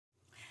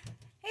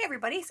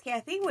everybody, it's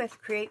Kathy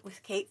with Create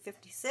with Kate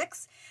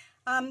 56.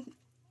 I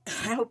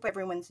hope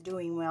everyone's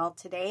doing well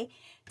today.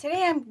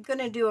 Today I'm going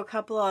to do a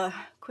couple of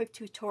quick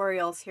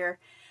tutorials here.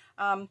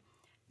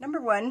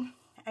 Number one,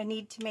 I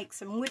need to make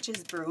some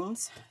witches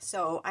brooms,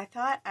 so I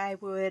thought I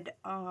would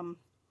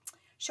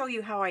show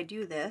you how I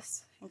do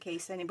this in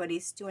case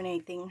anybody's doing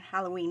anything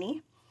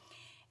Halloweeny.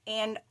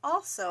 And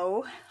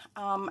also,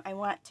 I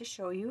want to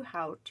show you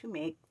how to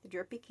make the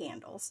Drippy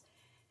candles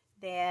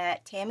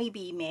that Tami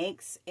B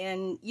makes,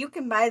 and you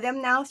can buy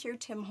them now through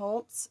Tim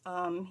Holtz.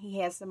 He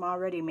has them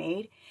already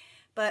made,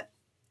 but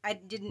I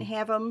didn't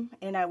have them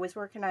and I was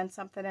working on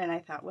something and I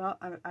thought, well,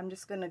 I'm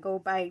just going to go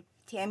by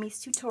Tami's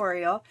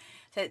tutorial.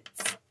 So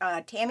it's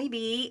Tami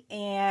B,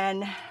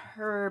 and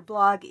her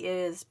blog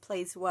is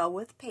Plays Well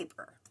with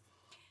Paper.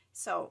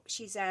 So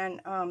she's on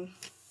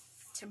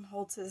Tim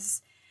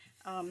Holtz's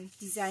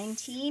design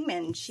team,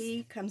 and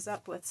she comes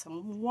up with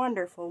some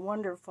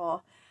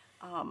wonderful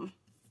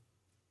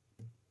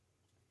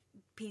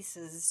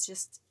pieces. It's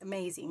just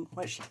amazing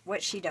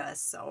what she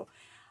does. So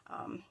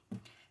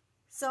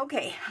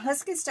okay,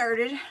 let's get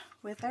started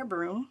with our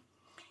broom.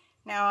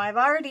 Now I've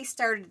already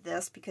started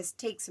this because it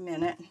takes a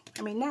minute.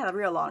 I mean, not a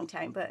real long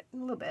time, but a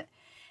little bit.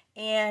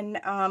 And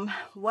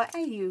what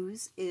I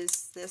use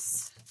is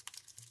this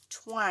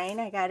twine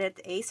I got at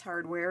the Ace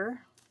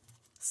Hardware.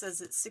 It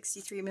says it's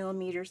 63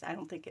 millimeters. I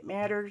don't think it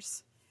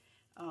matters.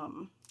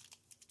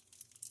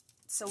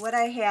 So what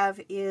I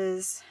have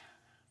is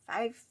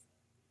I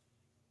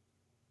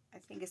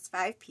think it's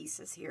 5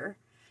 pieces here.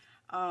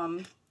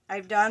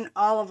 I've done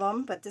all of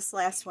them, but this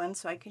last one,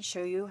 so I can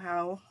show you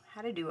how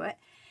to do it.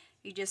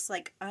 You just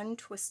like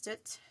untwist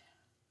it.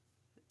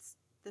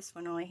 This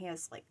one only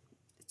has like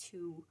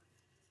two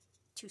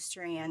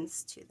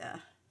strands to the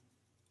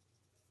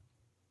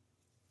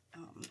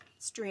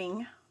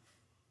string,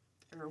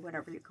 or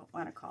whatever you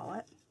want to call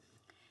it.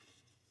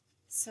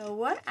 So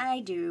what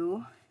I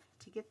do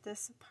to get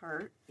this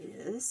apart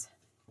is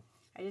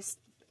I just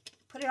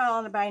put it all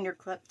on the binder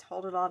clip to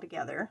hold it all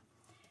together,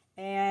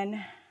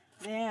 and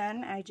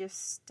then I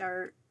just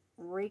start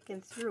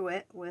raking through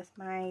it with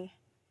my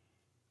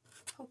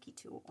pokey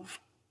tool.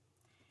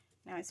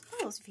 Now I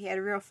suppose if you had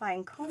a real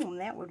fine comb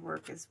that would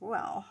work as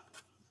well,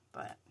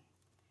 but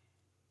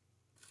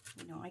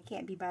you know, I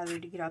can't be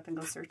bothered to get up and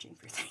go searching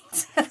for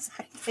things.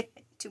 I get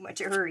in too much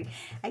of a hurry.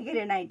 I get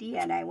an idea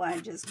and I want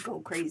to just go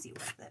crazy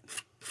with it.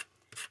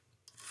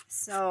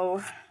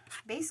 So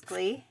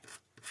basically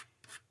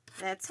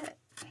that's it.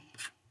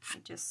 I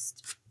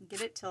just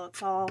get it till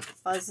it's all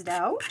fuzzed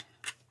out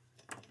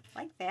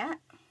like that.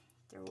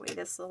 Throw away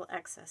this little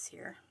excess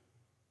here.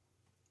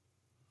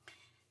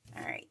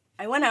 Alright,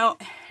 I went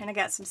out and I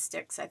got some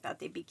sticks. I thought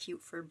they'd be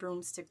cute for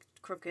broomstick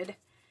crooked.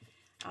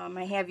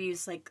 I have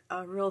used like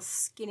a real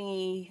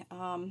skinny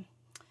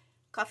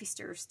coffee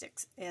stirrer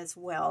sticks as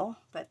well,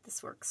 but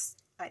this works.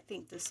 I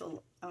think this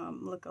will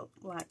look a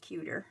lot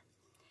cuter.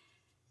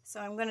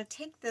 So I'm going to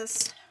take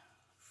this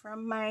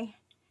from my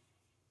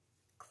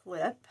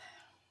clip,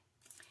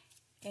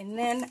 and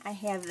then I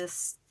have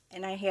this,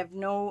 and I have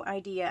no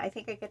idea. I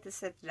think I got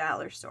this at the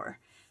dollar store.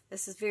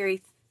 This is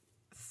very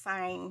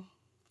fine,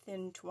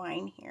 thin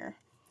twine here.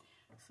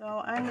 So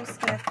I'm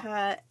just going to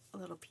cut a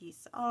little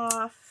piece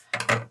off.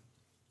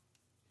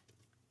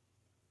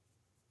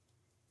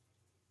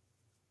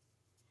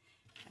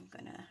 I'm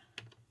going to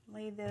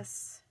lay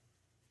this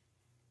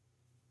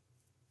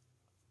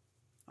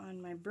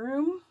on my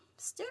broom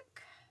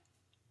stick.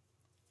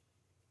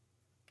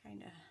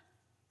 Kind of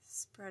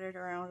spread it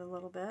around a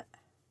little bit.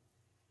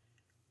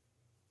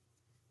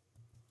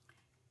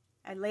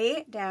 I lay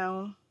it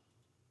down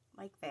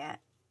like that,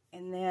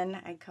 and then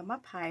I come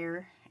up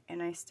higher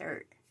and I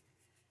start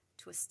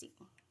twisting.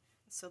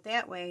 So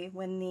that way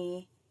when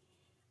the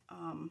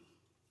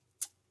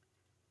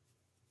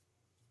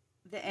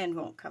end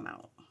won't come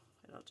out.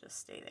 It'll just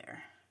stay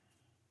there.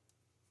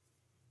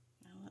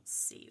 Now let's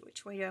see,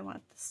 which way do I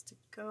want this to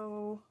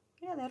go?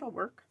 Yeah, that'll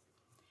work.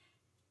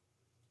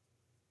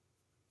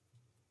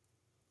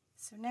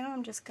 So now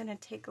I'm just going to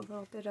take a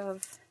little bit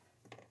of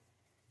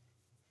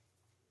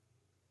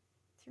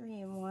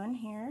 3-in-1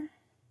 here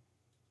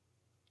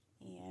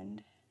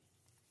and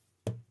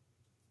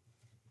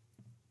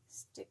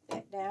stick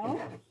that down.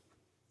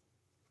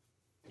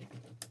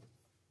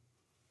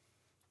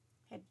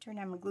 Had to turn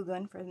on my glue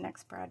gun for the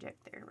next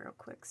project there real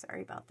quick.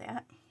 Sorry about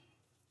that.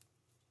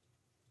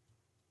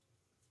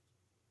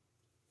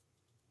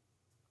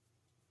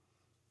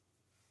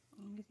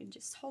 And you can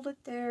just hold it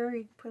there.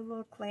 You can put a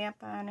little clamp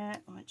on it,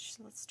 which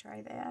let's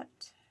try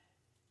that.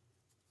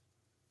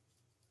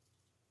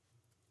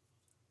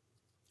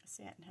 I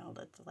sat and held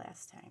it the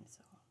last time,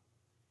 so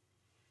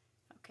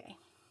okay.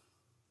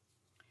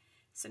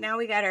 So now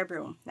we got our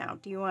broom. Now,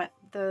 do you want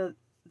the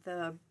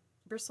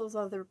bristles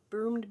of the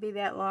broom to be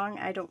that long?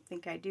 I don't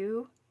think I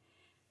do.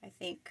 I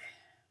think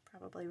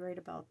probably right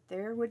about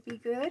there would be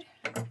good.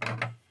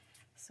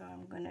 So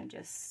I'm going to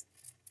just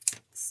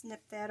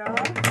snip that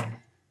off.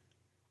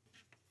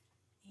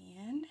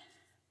 And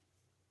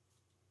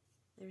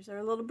there's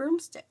our little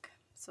broomstick.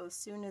 So as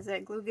soon as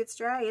that glue gets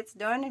dry, it's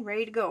done and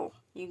ready to go.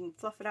 You can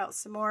fluff it out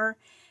some more.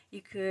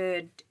 You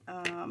could,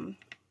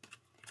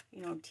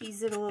 you know,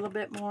 tease it a little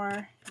bit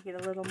more, get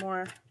a little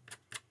more,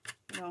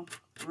 you know,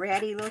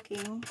 ratty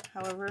looking,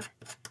 however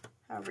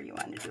you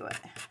want to do it.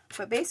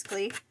 But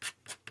basically,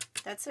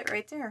 that's it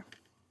right there.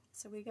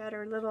 So we got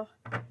our little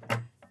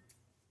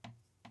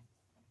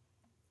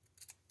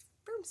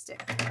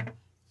broomstick.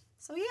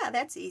 So yeah,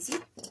 that's easy.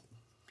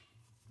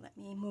 Let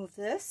me move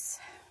this.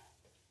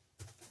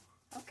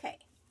 Okay,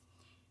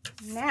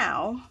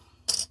 now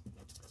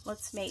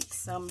let's make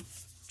some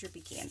drippy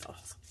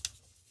candles.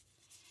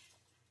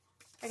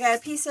 I got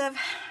a piece of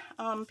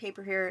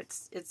paper here.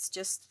 It's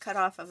just cut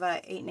off of a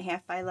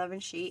 8.5 by 11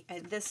 sheet.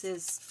 This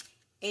is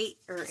 8.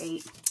 Oh,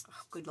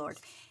 good Lord.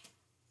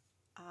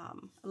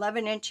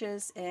 11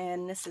 inches,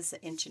 and this is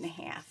 1.5 inches.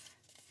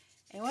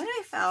 And what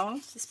I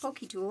found, this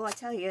pokey tool, I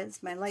tell you,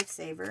 is my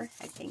lifesaver,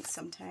 I think,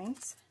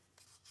 sometimes.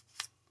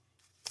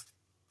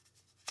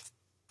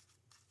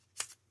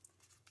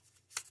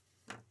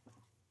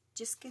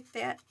 Just get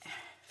that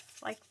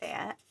like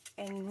that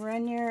and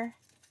run your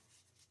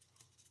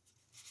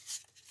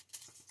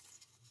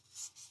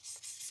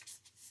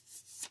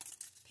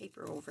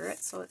paper over it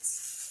so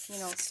it's, you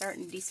know,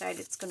 starting to decide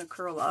it's going to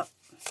curl up,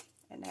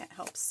 and that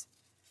helps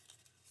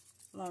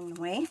along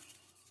the way.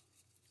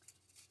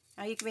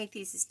 Now you can make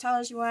these as tall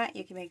as you want,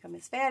 you can make them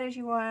as fat as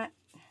you want,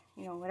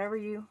 you know, whatever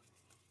you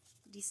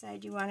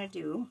decide you want to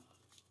do.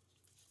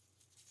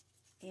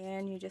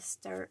 And you just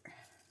start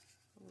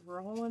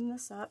rolling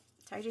this up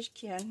tight as you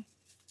can.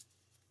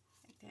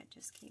 Like that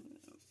just came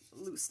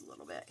loose a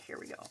little bit. Here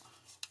we go.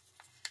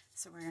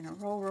 So we're going to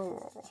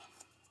roll.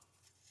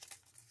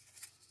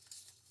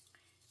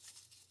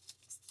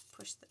 Just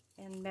push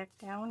the end back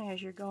down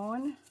as you're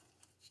going.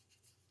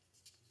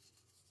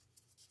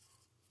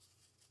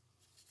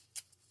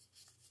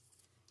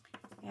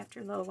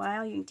 After a little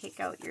while, you can take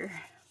out your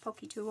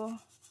pokey tool,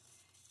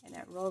 and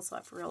it rolls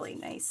up really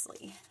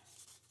nicely.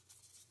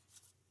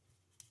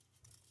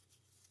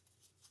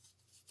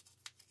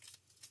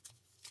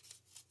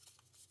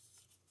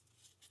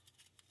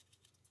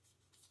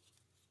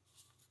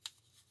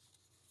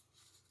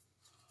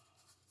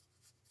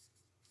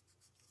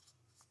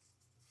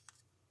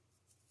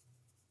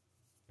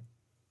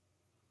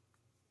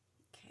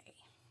 Okay.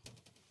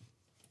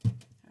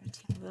 I'm going to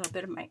take a little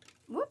bit of my,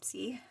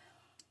 whoopsie,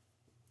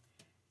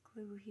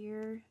 glue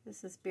here.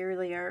 This is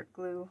barely art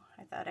glue.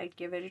 I thought I'd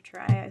give it a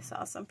try. I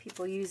saw some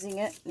people using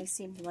it and they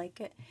seemed to like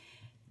it.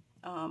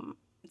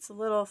 It's a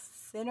little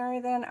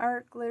thinner than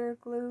art glitter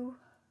glue.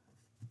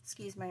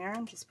 Excuse my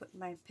arm, just putting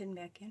my pin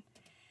back in.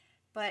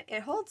 But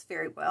it holds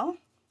very well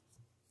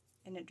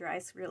and it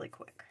dries really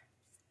quick.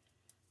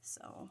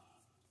 So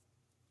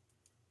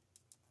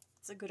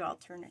it's a good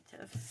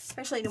alternative,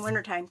 especially in the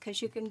wintertime,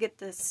 because you can get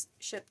this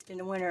shipped in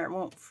the winter. It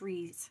won't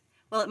freeze.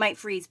 Well, it might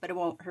freeze, but it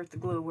won't hurt the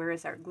glue,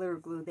 whereas our glitter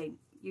glue, they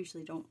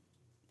usually don't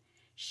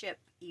ship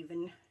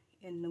even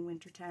in the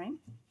wintertime.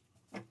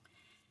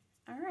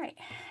 Alright,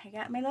 I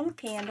got my little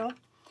candle.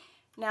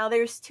 Now,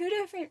 there's 2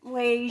 different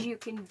ways you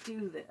can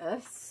do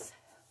this.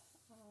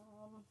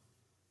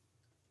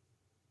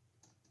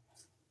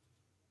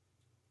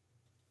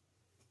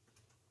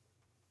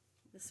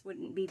 This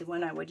wouldn't be the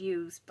one I would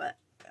use, but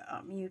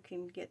you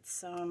can get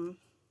some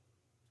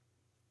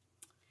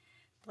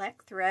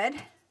black thread.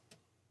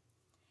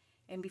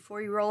 And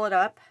before you roll it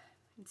up,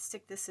 you'd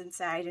stick this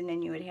inside, and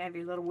then you would have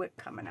your little wick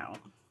coming out.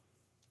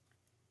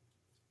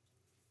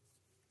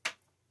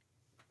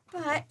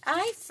 But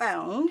I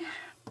found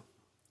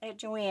at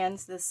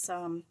Joann's this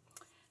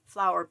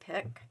flower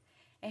pick.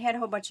 It had a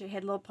whole bunch of, it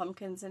had little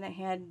pumpkins, and it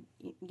had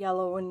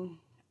yellow and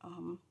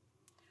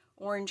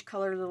orange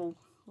color little,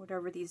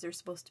 whatever these are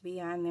supposed to be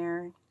on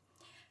there.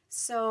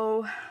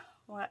 So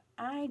what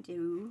I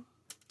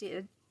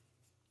decided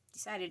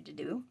to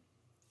do,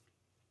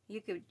 you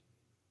could,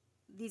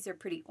 these are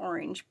pretty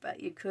orange,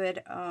 but you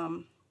could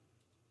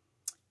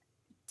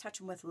touch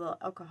them with a little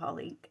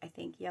alcohol-y, I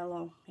think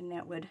yellow, and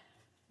that would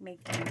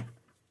make them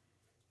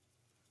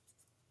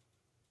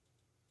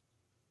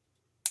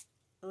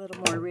a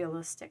little more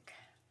realistic.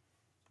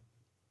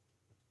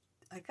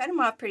 I cut them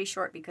off pretty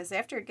short because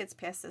after it gets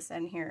past this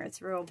end here,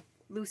 it's real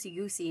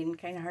loosey-goosey and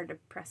kind of hard to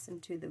press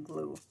into the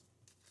glue.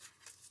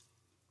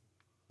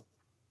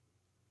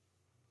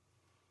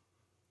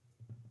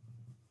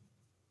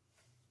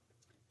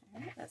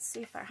 Alright, let's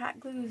see if our hot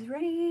glue is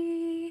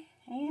ready.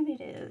 And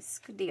it is.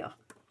 Good deal.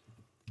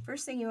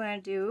 First thing you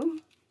want to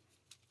do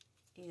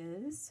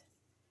is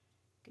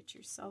get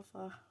yourself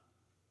a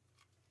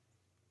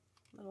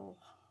little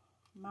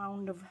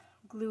mound of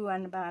glue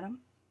on the bottom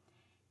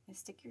and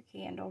stick your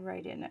candle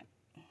right in it.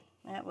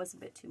 That was a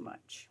bit too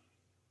much.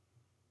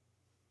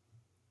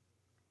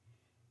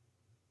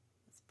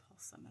 Let's pull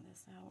some of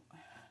this out.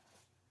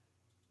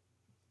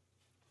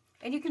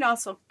 And you can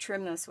also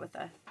trim this with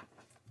a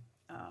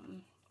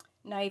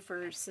knife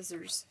or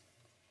scissors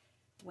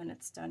when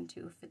it's done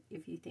too,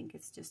 if you think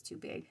it's just too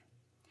big.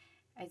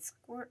 I'd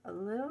squirt a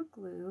little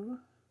glue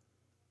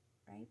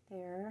right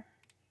there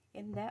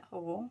in that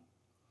hole,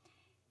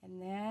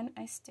 And then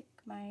I stick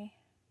my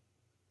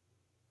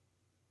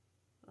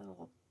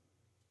little,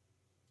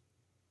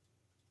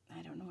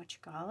 I don't know what you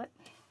call it,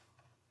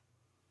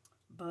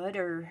 bud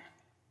or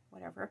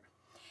whatever.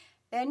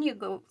 Then you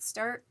go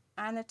start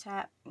on the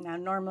top. Now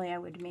normally I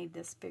would have made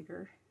this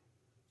bigger,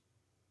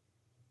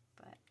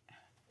 but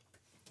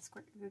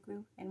squirt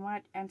glue. And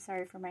what, I'm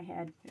sorry for my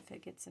head if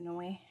it gets in the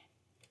way.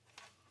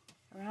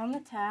 Around the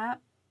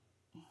top,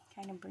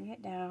 kind of bring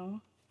it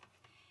down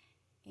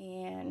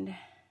and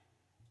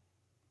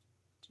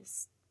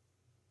just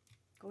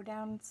go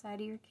down the side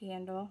of your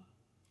candle.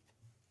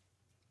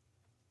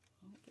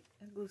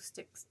 Get a glue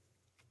stick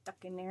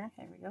stuck in there.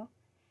 There we go.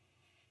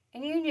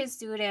 And you can just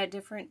do it at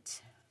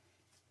different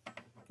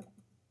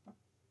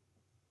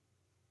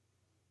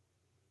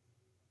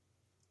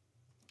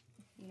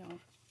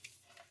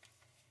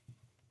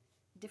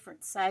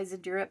different size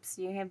of drips.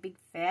 You have big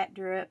fat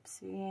drips.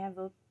 You can have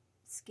the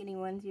skinny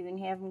ones. You can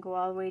have them go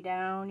all the way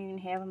down. You can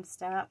have them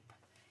stop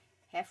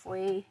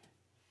halfway.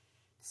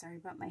 Sorry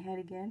about my head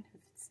again,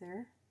 if it's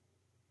there.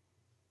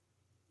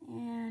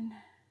 And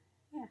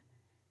yeah,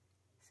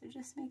 so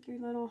just make your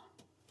little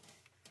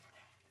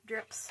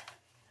drips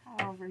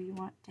however you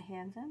want to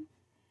have them.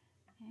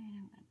 And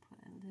I'm going to put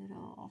a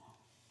little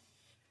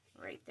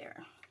right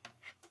there.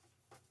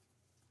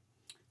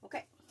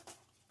 Okay,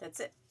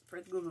 that's it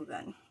for the glue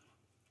gun.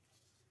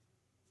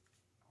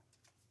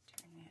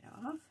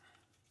 Off.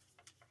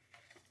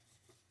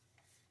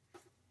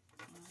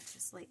 I'll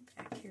just lay it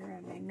back here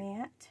on my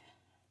mat.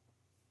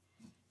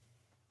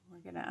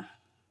 We're gonna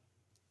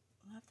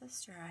let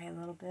this dry a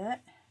little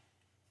bit.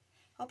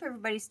 Hope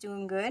everybody's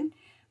doing good.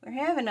 We're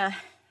having a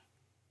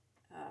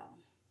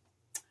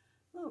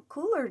little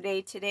cooler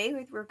day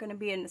today. We're going to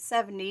be in the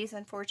 70s,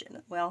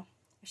 unfortunately. Well,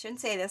 I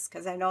shouldn't say this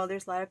because I know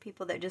there's a lot of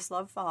people that just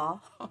love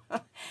fall.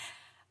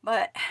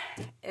 But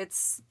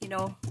it's, you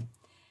know,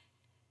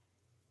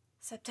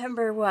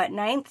 September, what,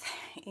 9th?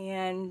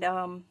 And,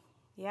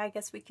 yeah, I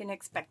guess we can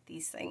expect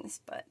these things,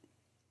 but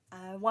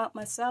I want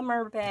my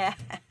summer back.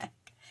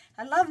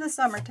 I love the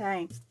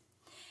summertime.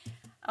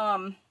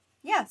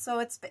 Yeah, so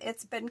it's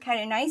been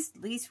kind of nice.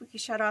 At least we can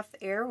shut off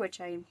the air, which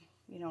I'm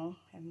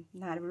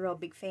not a real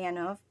big fan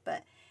of,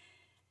 but,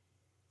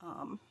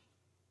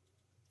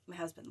 my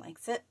husband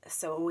likes it,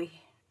 so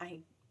I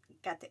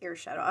got the air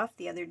shut off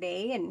the other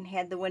day and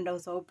had the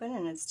windows open,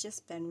 and it's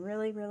just been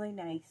really, really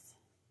nice.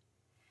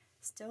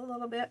 Still a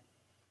little bit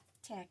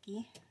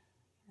tacky.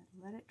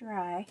 Let it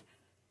dry.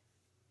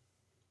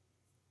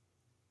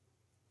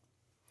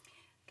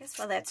 Guess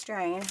while that's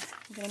drying,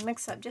 I'm going to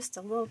mix up just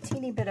a little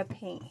teeny bit of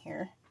paint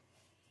here.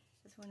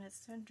 Because when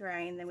it's done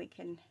drying, then we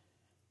can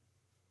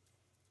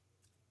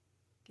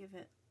give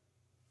it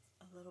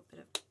a little bit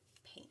of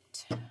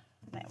paint.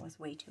 That was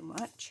way too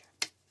much.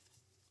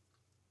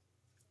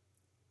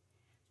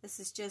 This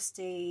is just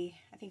I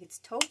think it's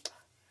taupe.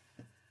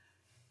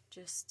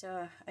 Just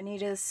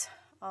Anita's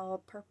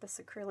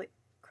all-purpose acrylic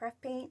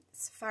craft paint.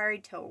 Safari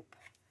taupe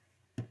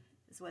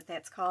is what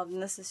that's called.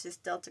 And this is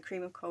just Delta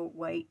Cream of Coat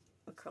white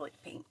acrylic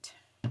paint.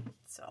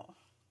 So,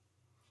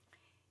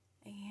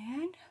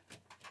 and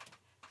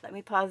let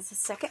me pause a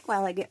second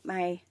while I get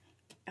my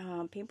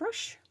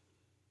paintbrush.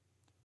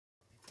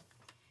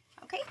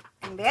 Okay,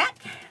 I'm back.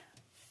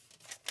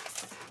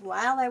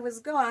 While I was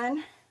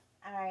gone,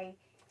 I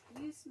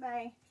used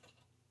my,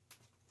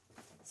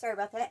 sorry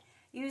about that,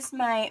 used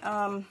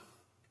my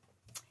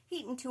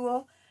heating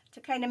tool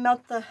to kind of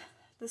melt the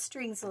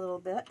strings a little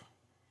bit.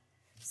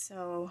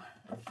 So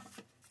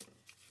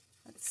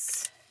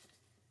let's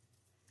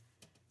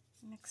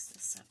mix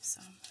this up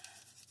some.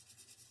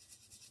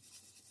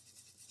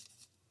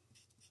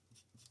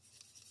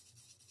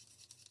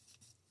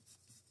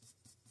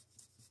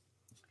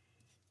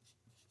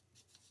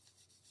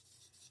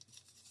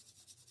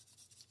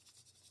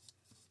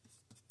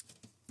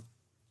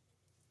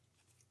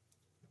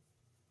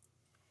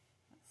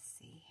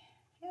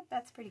 Yep,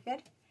 that's pretty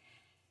good.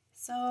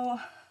 So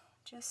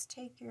just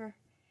take your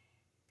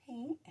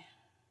paint,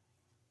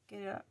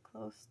 get it up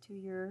close to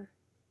your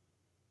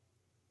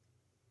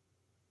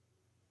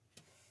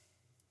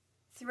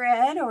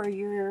thread or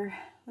your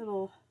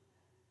little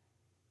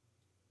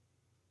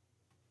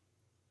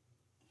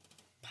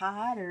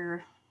pot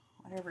or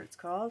whatever it's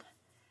called.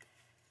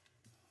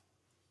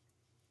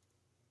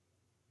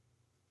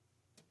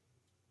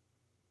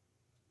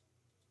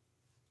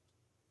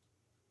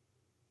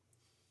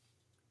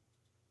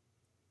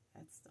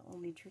 That's the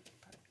only tricky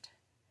part.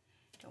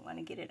 Don't want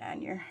to get it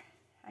on your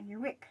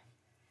wick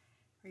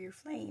or your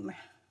flame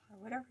or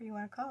whatever you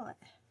want to call it.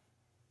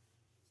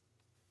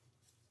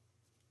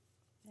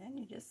 Then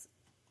you just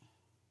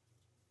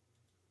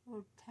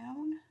go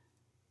down.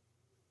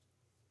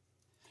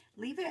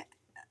 Leave it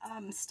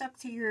stuck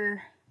to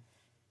your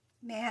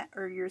mat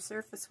or your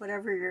surface,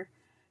 whatever your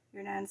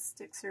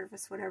non-stick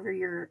surface, whatever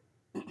you're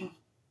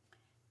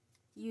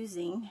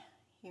using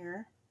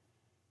here.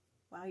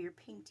 While you're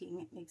painting,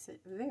 it makes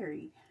it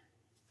very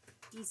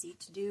easy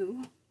to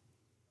do.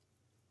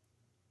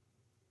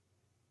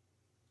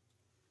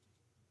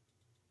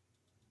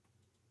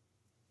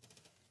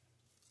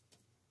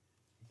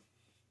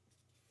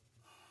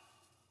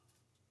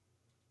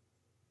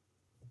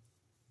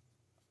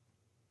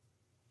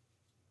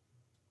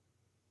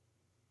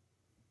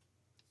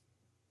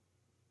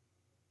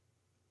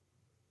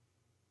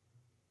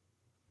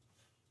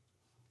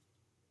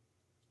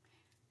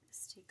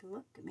 take a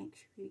look and make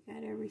sure you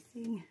got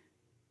everything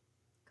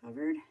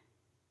covered.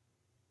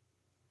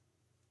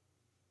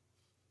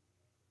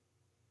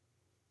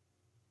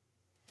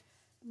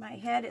 My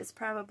head is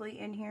probably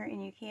in here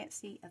and you can't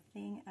see a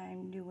thing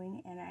I'm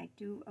doing, and I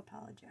do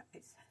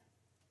apologize.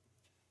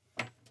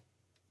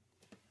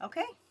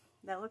 Okay,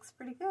 that looks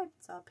pretty good.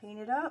 So I'll paint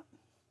it up,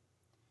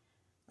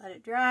 let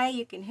it dry.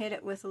 You can hit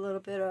it with a little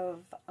bit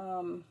of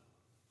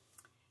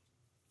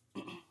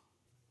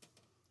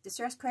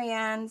distress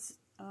crayons.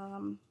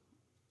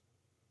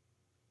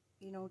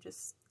 You know,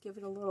 just give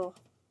it a little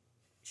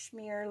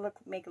smear,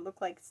 make it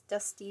look like it's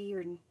dusty,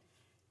 or,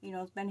 you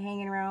know, it's been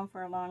hanging around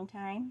for a long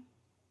time.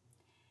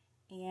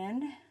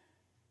 And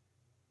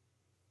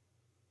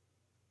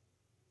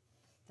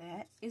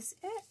that is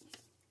it.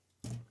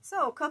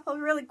 So a couple of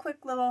really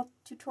quick little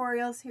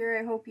tutorials here.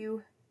 I hope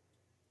you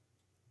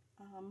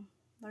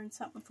learned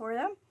something for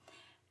them.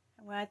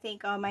 I want to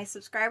thank all my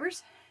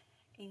subscribers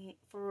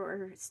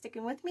for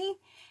sticking with me,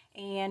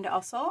 and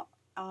also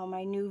all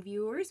my new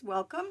viewers.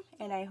 Welcome,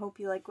 and I hope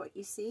you like what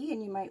you see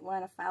and you might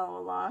want to follow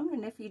along.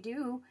 And if you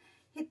do,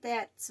 hit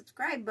that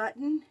subscribe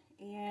button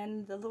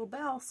and the little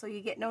bell so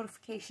you get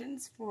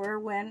notifications for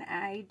when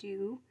I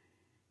do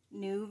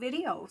new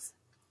videos.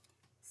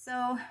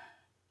 So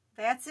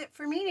that's it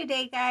for me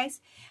today, guys.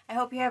 I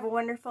hope you have a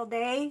wonderful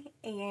day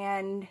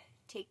and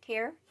take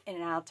care,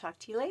 and I'll talk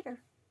to you later.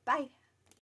 Bye.